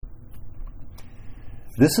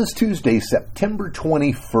This is Tuesday, September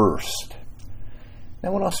 21st.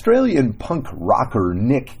 Now, when Australian punk rocker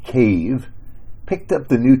Nick Cave picked up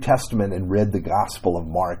the New Testament and read the Gospel of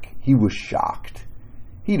Mark, he was shocked.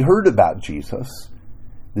 He'd heard about Jesus,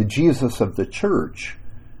 the Jesus of the church,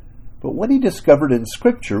 but what he discovered in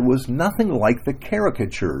Scripture was nothing like the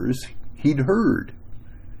caricatures he'd heard.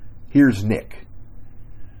 Here's Nick.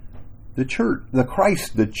 The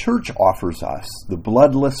church offers us the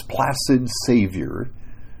bloodless, placid Savior,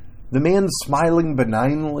 the man smiling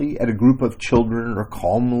benignly at a group of children or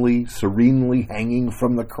calmly, serenely hanging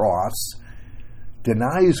from the cross,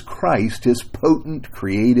 denies Christ his potent,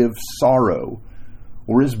 creative sorrow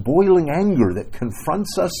or his boiling anger that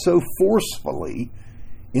confronts us so forcefully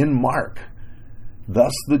in Mark.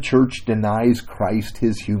 Thus the church denies Christ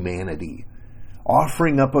his humanity,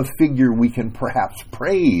 offering up a figure we can perhaps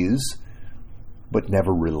praise but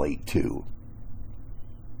never relate to.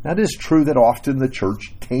 Now, it is true that often the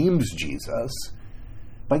church tames Jesus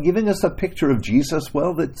by giving us a picture of Jesus,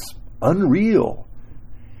 well, that's unreal.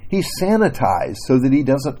 He's sanitized so that he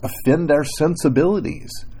doesn't offend our sensibilities.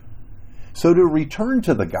 So to return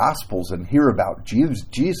to the Gospels and hear about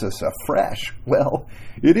Jesus afresh, well,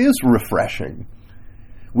 it is refreshing.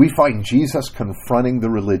 We find Jesus confronting the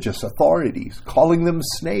religious authorities, calling them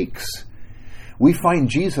snakes. We find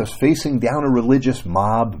Jesus facing down a religious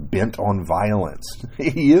mob bent on violence.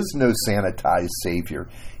 He is no sanitized Savior.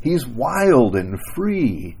 He's wild and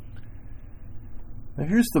free. Now,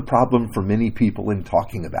 here's the problem for many people in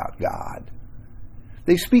talking about God.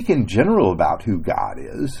 They speak in general about who God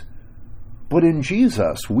is, but in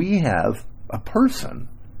Jesus we have a person,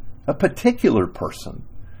 a particular person,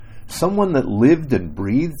 someone that lived and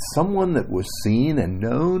breathed, someone that was seen and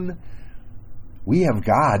known. We have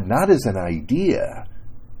God not as an idea,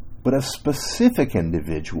 but a specific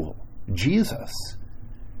individual, Jesus.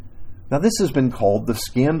 Now, this has been called the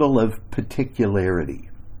scandal of particularity.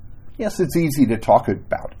 Yes, it's easy to talk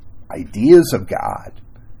about ideas of God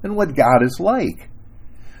and what God is like,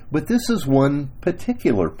 but this is one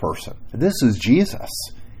particular person. This is Jesus.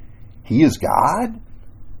 He is God?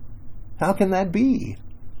 How can that be?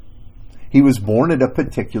 He was born at a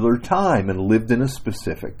particular time and lived in a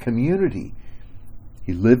specific community.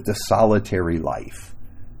 He lived a solitary life.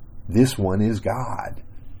 This one is God.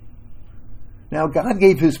 Now, God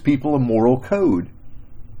gave his people a moral code.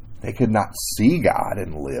 They could not see God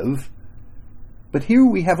and live. But here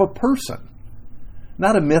we have a person.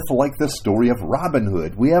 Not a myth like the story of Robin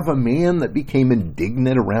Hood. We have a man that became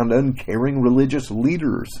indignant around uncaring religious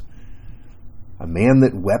leaders. A man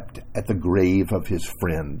that wept at the grave of his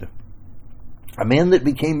friend. A man that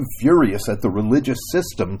became furious at the religious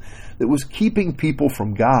system that was keeping people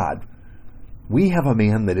from God. We have a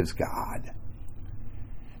man that is God.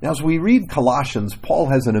 Now, as we read Colossians, Paul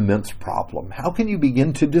has an immense problem. How can you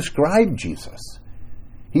begin to describe Jesus?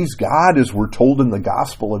 He's God, as we're told in the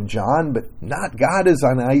Gospel of John, but not God as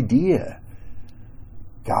an idea.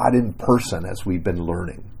 God in person, as we've been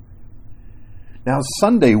learning. Now,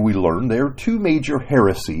 Sunday we learned there are two major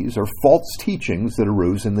heresies or false teachings that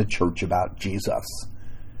arose in the church about Jesus.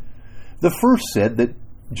 The first said that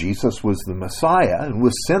Jesus was the Messiah and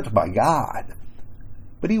was sent by God,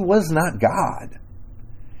 but he was not God.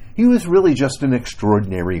 He was really just an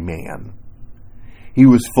extraordinary man. He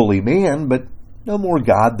was fully man, but no more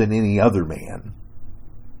God than any other man.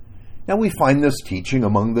 Now, we find this teaching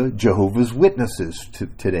among the Jehovah's Witnesses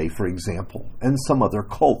today, for example, and some other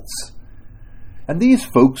cults. And these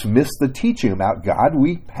folks miss the teaching about God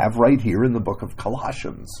we have right here in the book of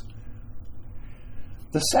Colossians.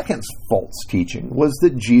 The second false teaching was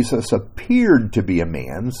that Jesus appeared to be a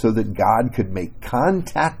man so that God could make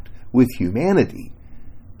contact with humanity.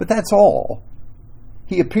 But that's all.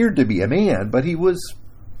 He appeared to be a man, but he was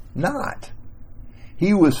not.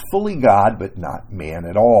 He was fully God, but not man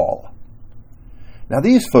at all. Now,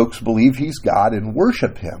 these folks believe he's God and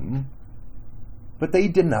worship him, but they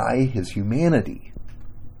deny his humanity.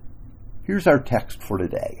 Here's our text for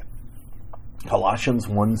today. Colossians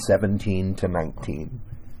 1:17-19.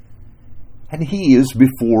 And he is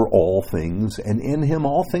before all things, and in him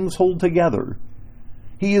all things hold together.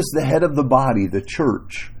 He is the head of the body, the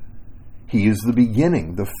church. He is the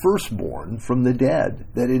beginning, the firstborn from the dead,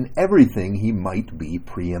 that in everything he might be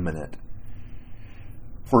preeminent.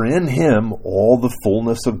 For in him all the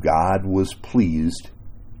fullness of God was pleased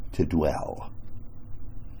to dwell.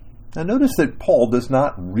 Now notice that Paul does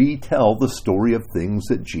not retell the story of things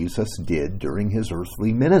that Jesus did during his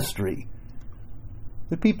earthly ministry.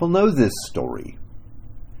 The people know this story.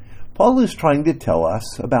 Paul is trying to tell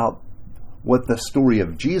us about what the story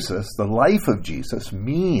of Jesus, the life of Jesus,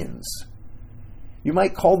 means. You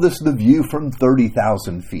might call this the view from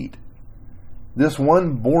 30,000 feet. This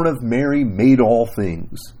one born of Mary made all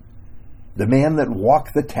things. The man that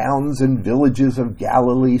walked the towns and villages of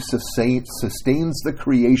Galilee sustains the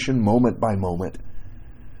creation moment by moment.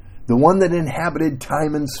 The one that inhabited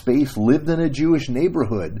time and space lived in a Jewish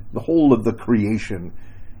neighborhood. The whole of the creation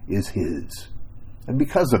is his. And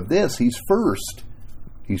because of this, he's first.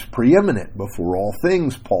 He's preeminent before all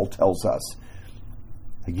things, Paul tells us.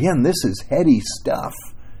 Again, this is heady stuff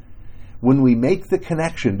when we make the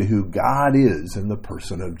connection to who God is in the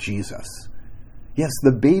person of Jesus. Yes,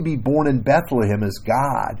 the baby born in Bethlehem is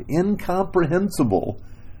God, incomprehensible,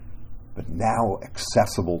 but now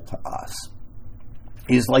accessible to us.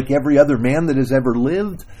 He is like every other man that has ever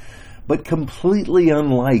lived, but completely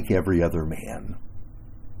unlike every other man.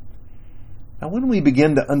 Now, when we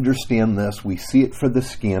begin to understand this, we see it for the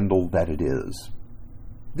scandal that it is.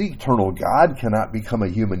 The eternal God cannot become a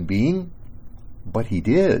human being, but he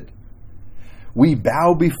did. We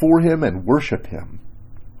bow before him and worship him.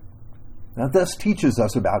 Now, this teaches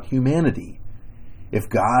us about humanity. If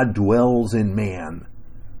God dwells in man,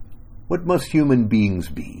 what must human beings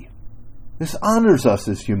be? This honors us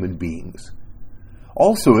as human beings.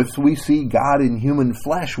 Also, if we see God in human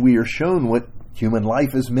flesh, we are shown what human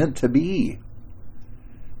life is meant to be.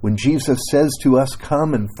 When Jesus says to us,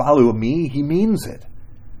 "Come and follow me," he means it.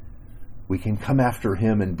 We can come after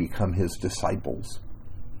him and become his disciples.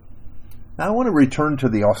 Now, I want to return to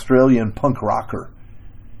the Australian punk rocker.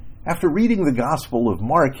 After reading the Gospel of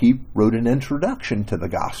Mark, he wrote an introduction to the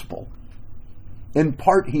Gospel. In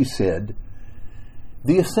part, he said,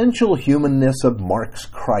 "The essential humanness of Mark's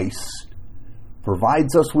Christ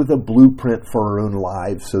provides us with a blueprint for our own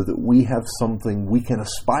lives so that we have something we can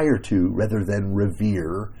aspire to rather than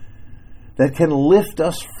revere, that can lift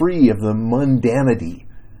us free of the mundanity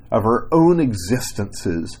of our own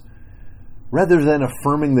existences rather than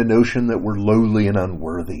affirming the notion that we're lowly and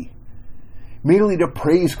unworthy. Merely to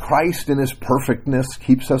praise Christ in his perfectness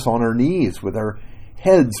keeps us on our knees with our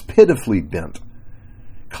heads pitifully bent.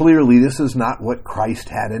 Clearly, this is not what Christ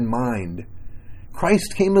had in mind.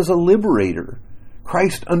 Christ came as a liberator.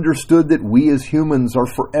 Christ understood that we as humans are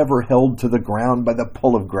forever held to the ground by the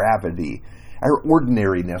pull of gravity, our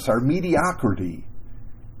ordinariness, our mediocrity.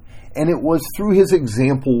 And it was through his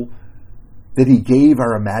example that he gave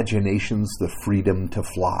our imaginations the freedom to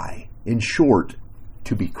fly. In short,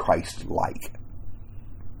 to be Christ-like.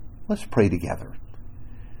 Let's pray together.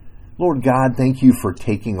 Lord God, thank you for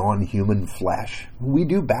taking on human flesh. We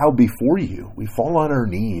do bow before you. We fall on our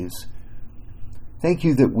knees. Thank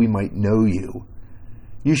you that we might know you.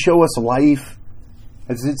 You show us life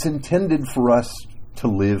as it's intended for us to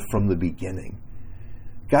live from the beginning.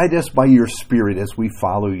 Guide us by your Spirit as we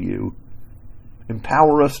follow you.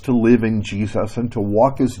 Empower us to live in Jesus and to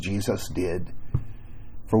walk as Jesus did.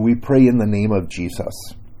 For we pray in the name of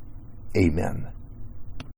Jesus. Amen.